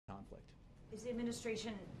Is the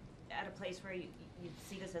administration at a place where you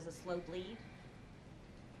see this as a slow bleed?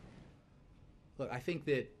 Look, I think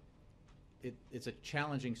that it's a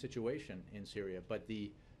challenging situation in Syria, but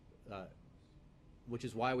which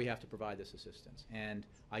is why we have to provide this assistance. And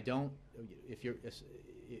I don't, if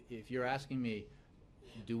you're asking me,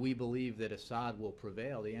 do we believe that Assad will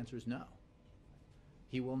prevail? The answer is no.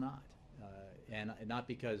 He will not, and not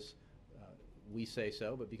because we say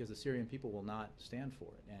so, but because the Syrian people will not stand for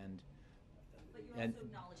it. But you're also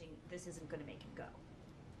acknowledging this isn't going to make him go.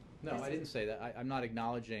 No, I didn't say that. I'm not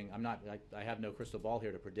acknowledging. I have no crystal ball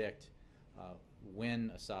here to predict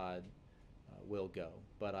when Assad will go.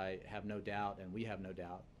 But I have no doubt, and we have no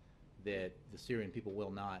doubt, that the Syrian people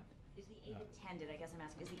will not. Is the aid intended? I guess I'm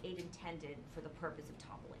asking. Is the aid intended for the purpose of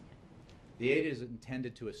toppling him? The aid is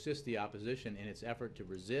intended to assist the opposition in its effort to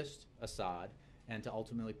resist Assad and to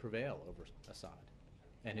ultimately prevail over Assad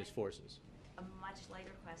and his forces. A much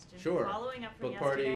lighter question. Sure. Following up from Both yesterday.